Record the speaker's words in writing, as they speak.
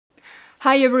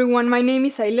Hi everyone, my name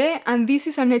is Aileé and this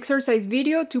is an exercise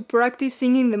video to practice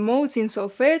singing the modes in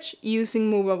solfege using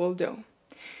movable do.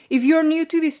 If you are new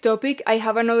to this topic, I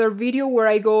have another video where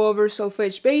I go over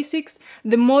solfege basics,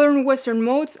 the modern Western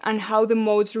modes and how the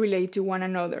modes relate to one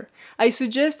another. I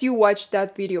suggest you watch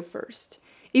that video first.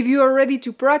 If you are ready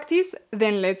to practice,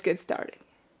 then let's get started.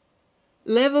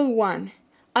 Level 1.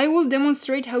 I will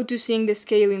demonstrate how to sing the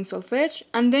scale in solfege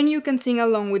and then you can sing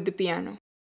along with the piano.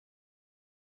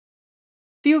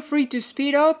 Feel free to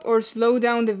speed up or slow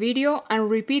down the video and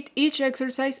repeat each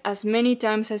exercise as many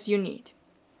times as you need.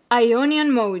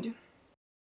 Ionian Mode.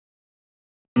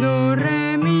 Do,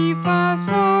 re, mi, fa,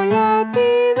 sol, la,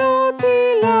 ti, do,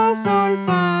 ti, la, sol,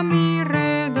 fa, mi,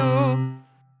 re, do.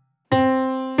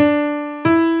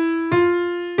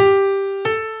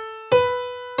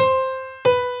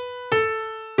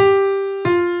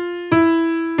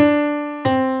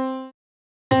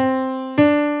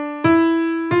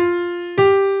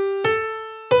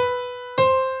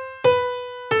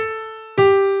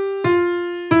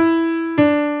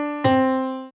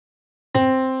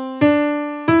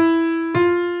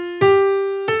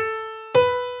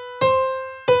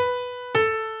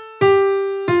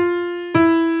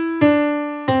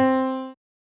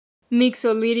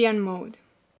 Mixolydian Mode.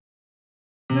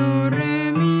 Do,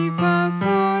 re, mi, fa,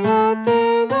 sol, la,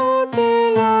 ti, do,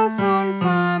 ti, la, sol,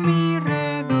 fa, mi,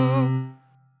 re, do.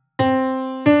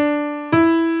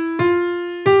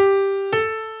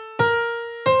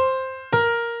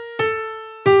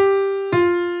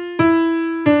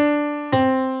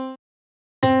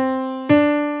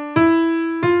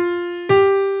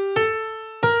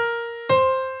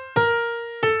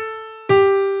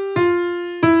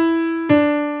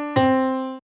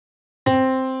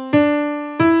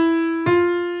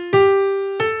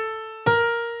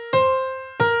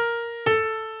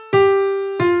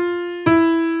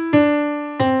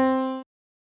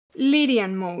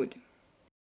 Lydian Mode.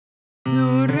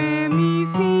 Do, re, mi,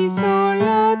 fi, sol,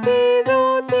 la, ti,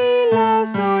 do, ti, la,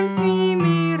 sol, fi,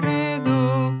 mi, re, do.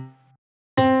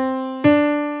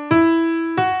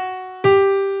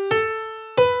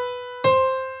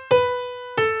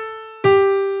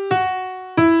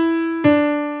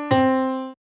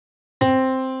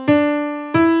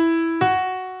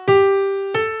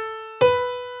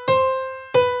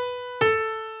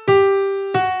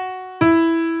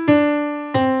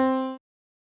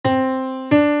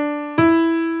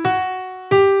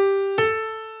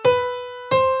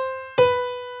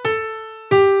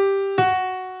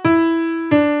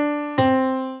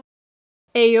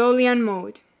 Aeolian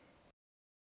Mode.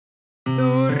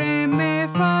 Do, re, mi,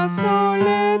 fa, sol,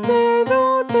 la, ti,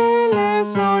 do, ti, la,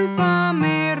 sol, fa,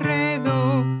 mi, re, do.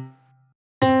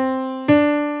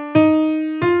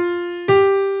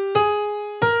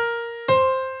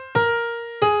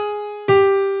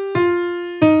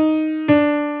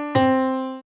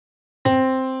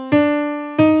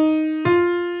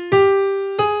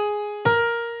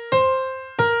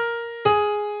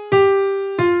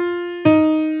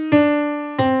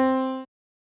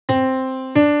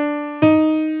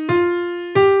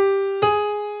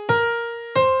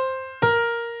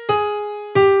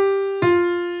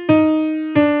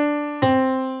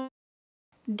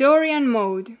 Dorian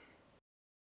Mode.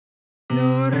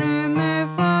 Do, re, mi,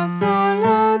 fa, sol,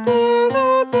 la, ti,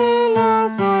 do, ti, la,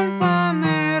 sol, fa,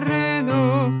 mi, re, do.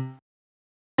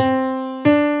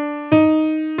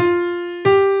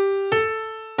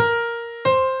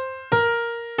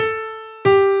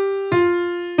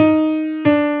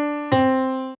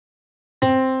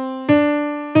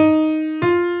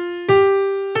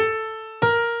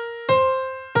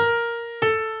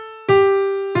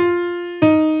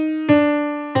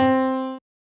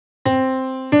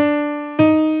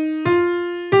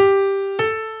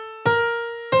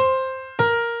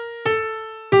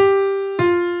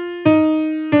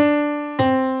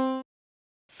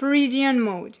 Phrygian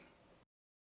Mode.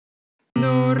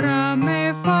 Do, re,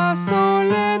 mi, fa, sol,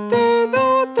 la, ti,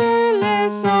 do, ti, la,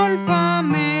 sol, fa,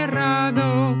 mi, re,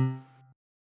 do.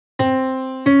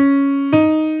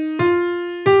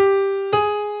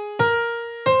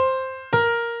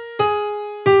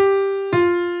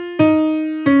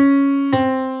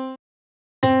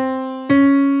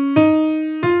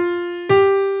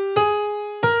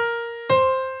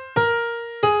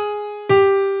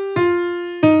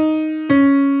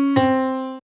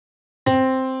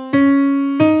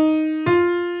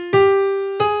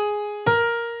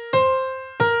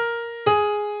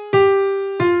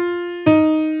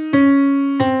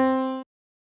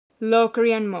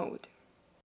 Locrian Mode.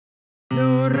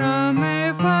 Do, re,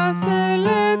 mi, fa, se,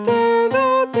 la, ti,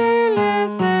 do, ti, la,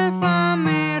 se, fa,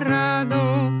 mi, re, do.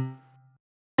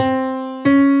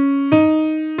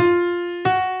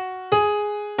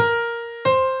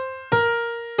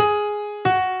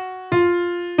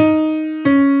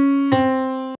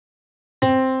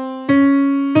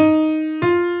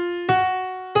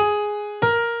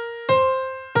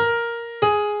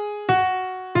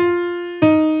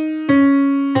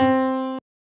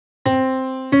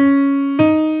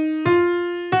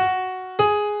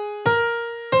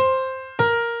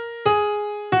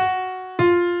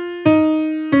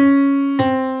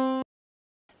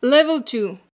 Level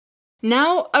 2.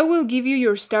 Now I will give you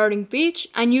your starting pitch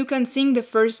and you can sing the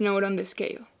first note on the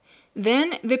scale.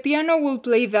 Then the piano will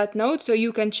play that note so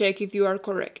you can check if you are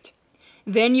correct.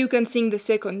 Then you can sing the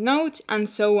second note and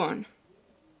so on.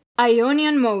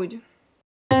 Ionian Mode.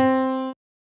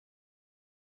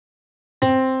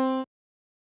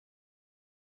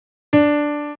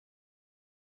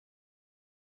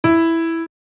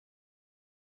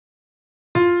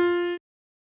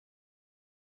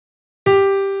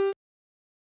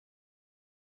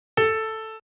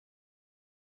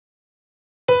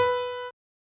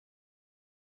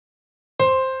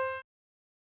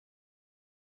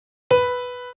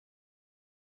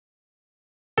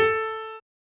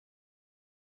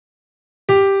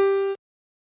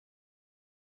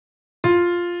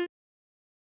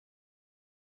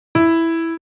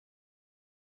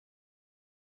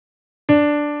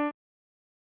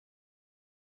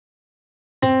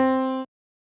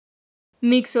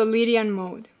 Mixolydian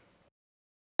Mode.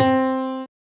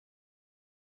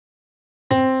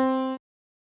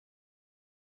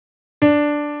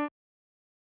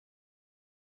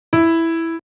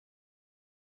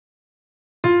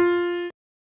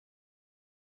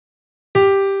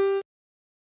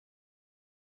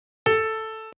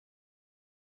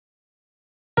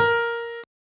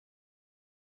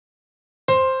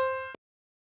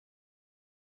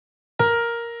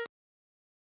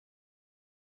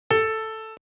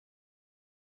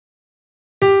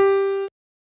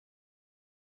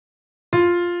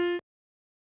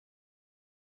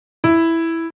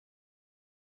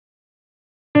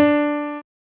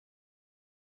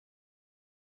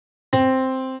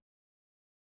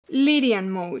 Lydian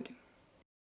Mode.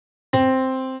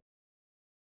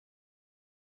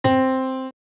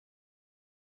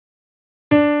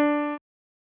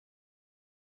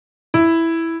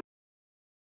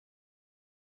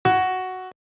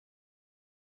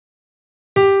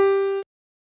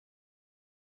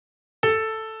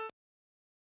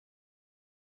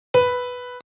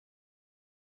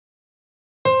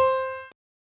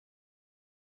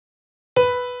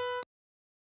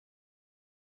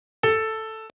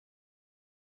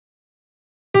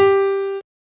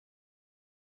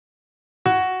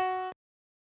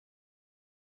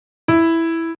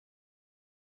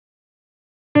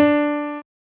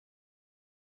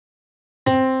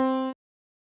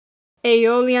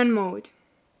 Aeolian Mode.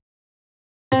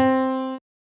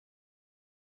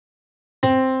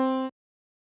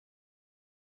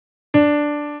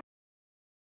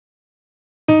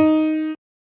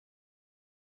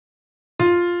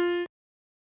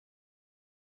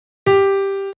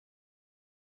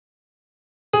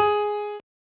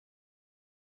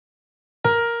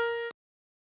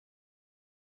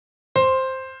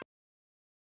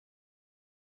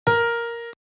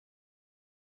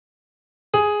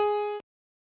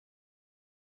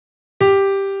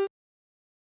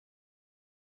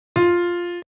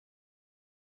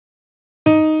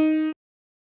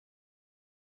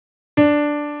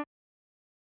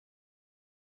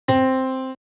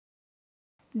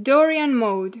 Dorian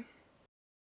Mode.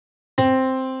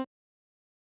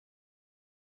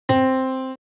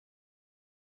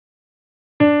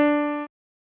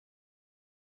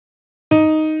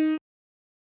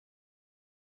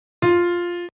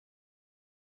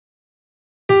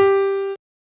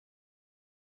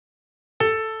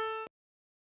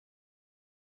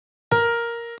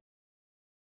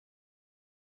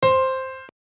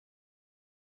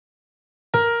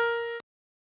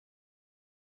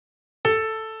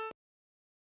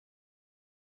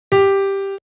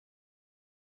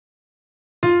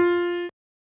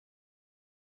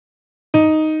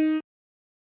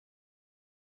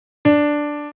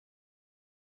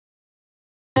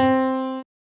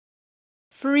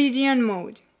 Phrygian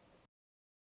Mode.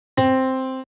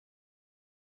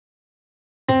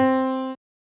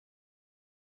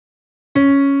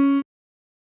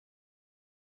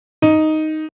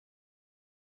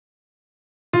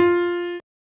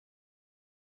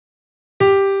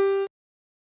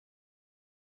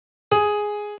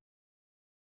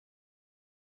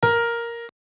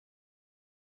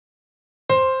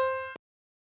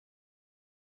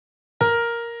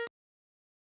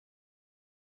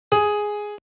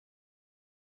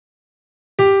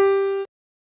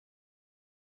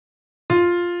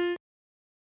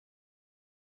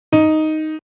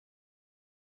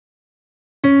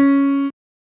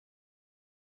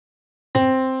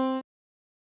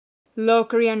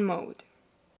 Locrian Mode.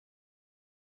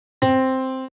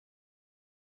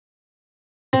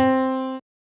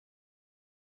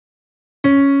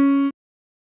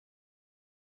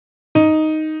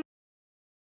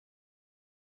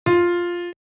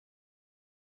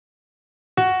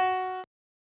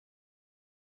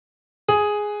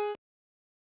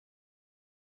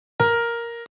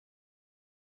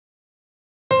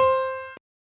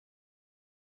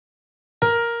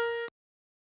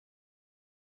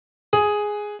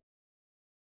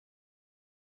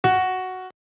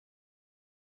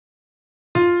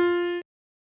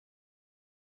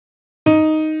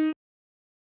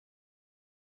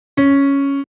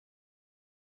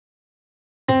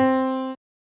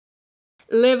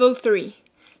 Level 3.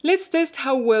 Let's test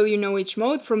how well you know each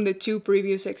mode from the 2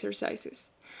 previous exercises.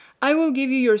 I will give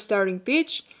you your starting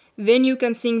pitch, then you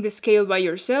can sing the scale by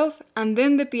yourself, and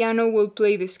then the piano will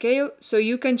play the scale so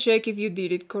you can check if you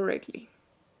did it correctly.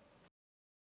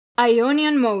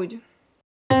 Ionian Mode.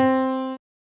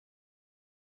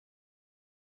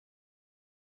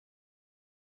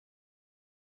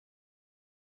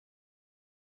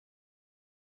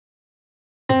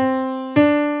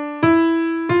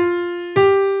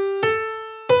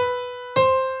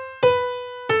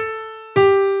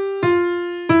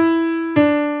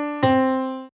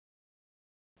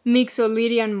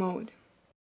 Mixolydian Mode.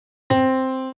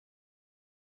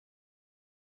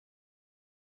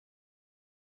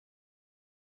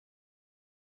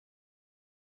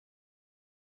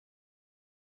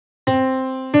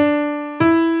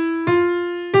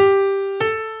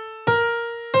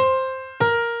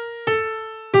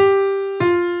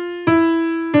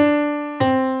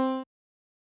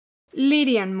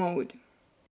 Lydian Mode.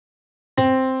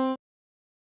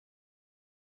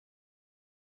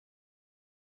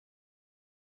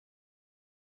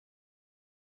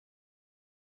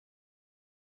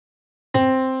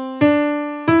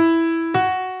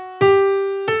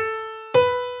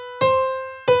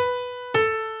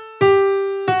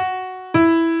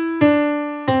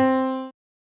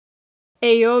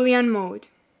 Aeolian Mode.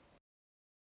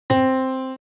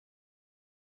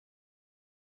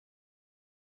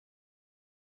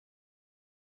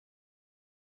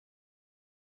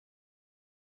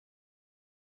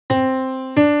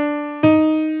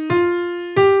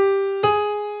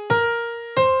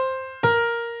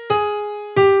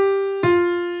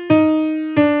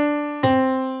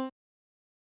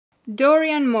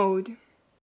 Dorian Mode.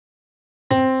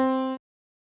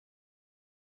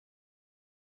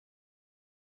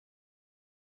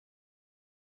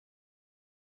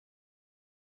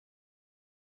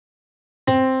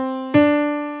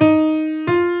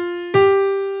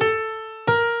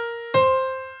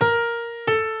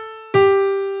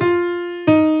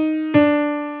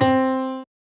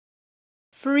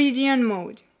 Phrygian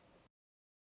Mode.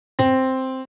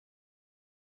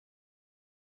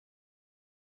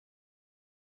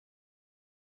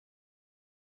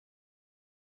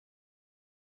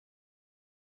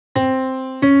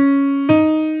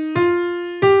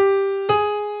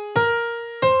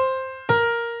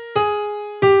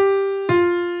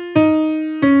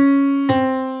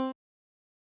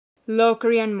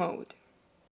 Locrian Mode.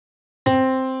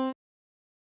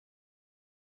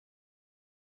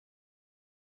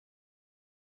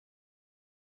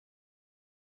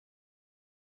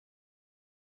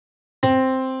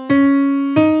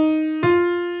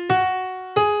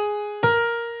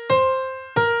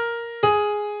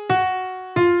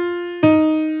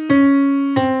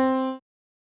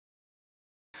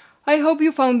 I hope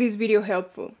you found this video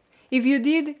helpful. If you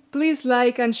did, please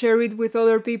like and share it with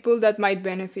other people that might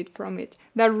benefit from it.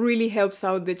 That really helps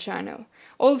out the channel.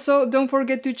 Also, don't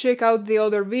forget to check out the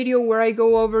other video where I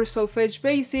go over solfege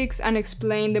basics and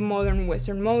explain the modern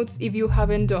Western modes if you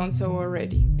haven't done so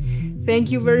already. Thank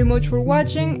you very much for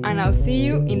watching, and I'll see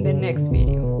you in the next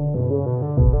video.